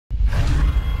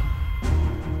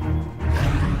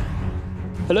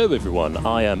Hello everyone,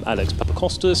 I am Alex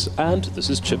Papakostas and this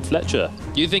is Chip Fletcher.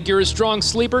 You think you're a strong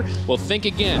sleeper? Well, think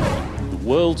again. The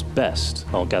world's best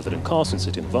are gathered in Carson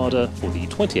City, Nevada for the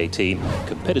 2018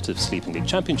 Competitive Sleeping League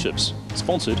Championships,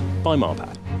 sponsored by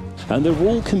Marpac. And they're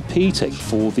all competing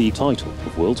for the title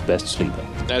of World's Best Sleeper.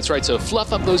 That's right, so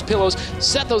fluff up those pillows,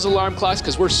 set those alarm clocks,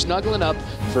 because we're snuggling up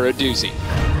for a doozy.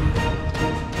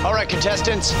 All right,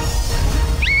 contestants,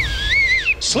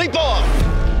 sleep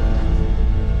on!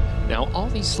 Now, all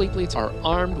these sleepletes are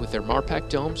armed with their Marpac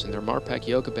Dohms and their Marpac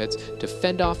yoga beds to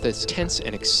fend off this tense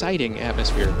and exciting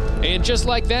atmosphere. And just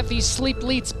like that, these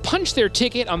sleepletes punch their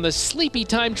ticket on the sleepy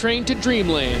time train to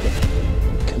dreamland.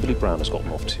 Kimberly Brown has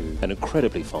gotten off to an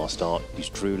incredibly fast start. She's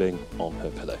drooling on her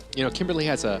pillow. You know, Kimberly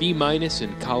has a B-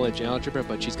 in college algebra,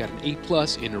 but she's got an A+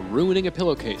 in ruining a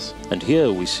pillowcase. And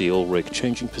here we see Ulrich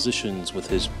changing positions with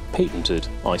his patented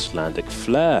Icelandic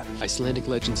flair. Icelandic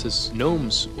legend says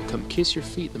gnomes will come kiss your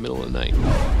feet in the middle of the night.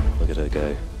 Look at her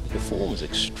go. Her form is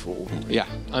extraordinary. Yeah,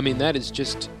 I mean, that is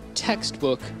just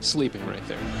textbook sleeping right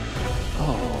there.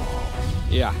 Oh,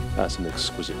 yeah. That's an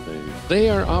exquisite move. They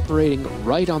are operating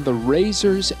right on the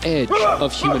razor's edge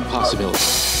of human possibility.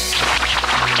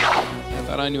 I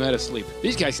thought I knew how to sleep.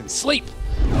 These guys can sleep.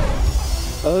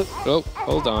 Oh,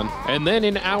 hold on. And then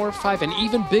in hour 5, an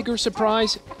even bigger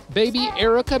surprise, baby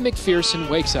Erica McPherson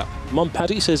wakes up. Mum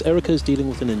Patty says Erica's dealing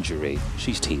with an injury.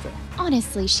 She's teething.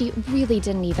 Honestly, she really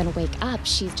didn't even wake up.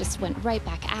 She just went right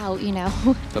back out, you know.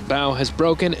 The bow has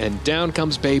broken and down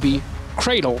comes baby,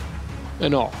 cradle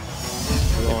and all.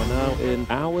 We are now in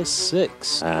hour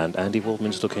 6, and Andy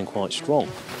Waldman's looking quite strong.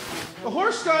 The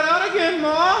horse got out again,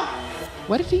 Ma!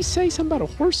 What did he say? Something about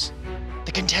a horse?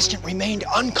 The contestant remained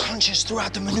unconscious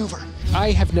throughout the maneuver.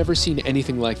 I have never seen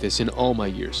anything like this in all my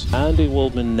years. Andy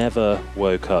Waldman never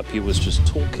woke up. He was just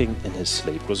talking in his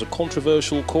sleep. It was a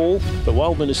controversial call, but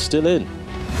Waldman is still in.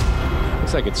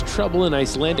 Looks like it's trouble in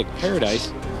Icelandic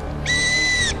paradise.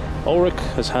 Ulrich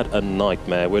has had a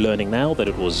nightmare. We're learning now that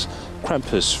it was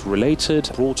Krampus-related,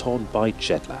 brought on by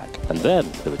jet lag. And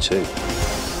then there were 2.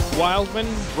 Wildman,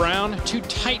 Brown, 2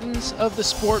 titans of the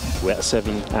sport. We're at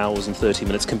 7 hours and 30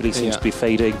 minutes. Kimberly seems to be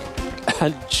fading.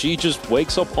 And she just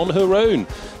wakes up on her own.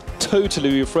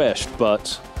 Totally refreshed,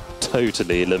 but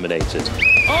totally eliminated.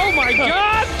 Oh my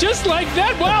God! Just like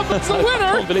that, Wildman's the winner!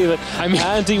 I can't believe it. I mean,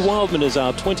 Andy Wildman is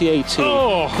our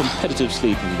 2018 Competitive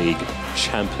Sleeping League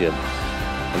champion.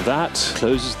 And that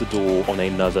closes the door on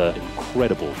another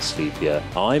incredible sleep year.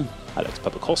 I'm Alex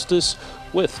Papakostas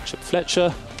with Chip Fletcher.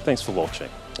 Thanks for watching.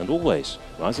 And always,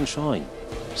 rise and shine,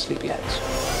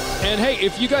 sleepyheads. and hey,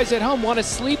 if you guys at home want to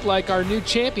sleep like our new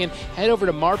champion, head over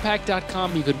to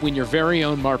marpac.com. You could win your very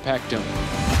own Marpac Dohm.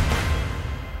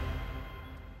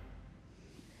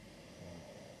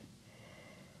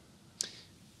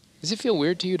 Does it feel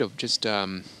weird to you to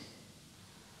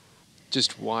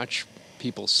just watch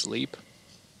people sleep?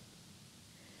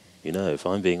 You know, if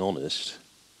I'm being honest,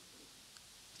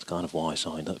 it's kind of why I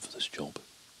signed up for this job.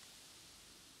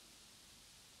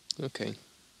 Okay.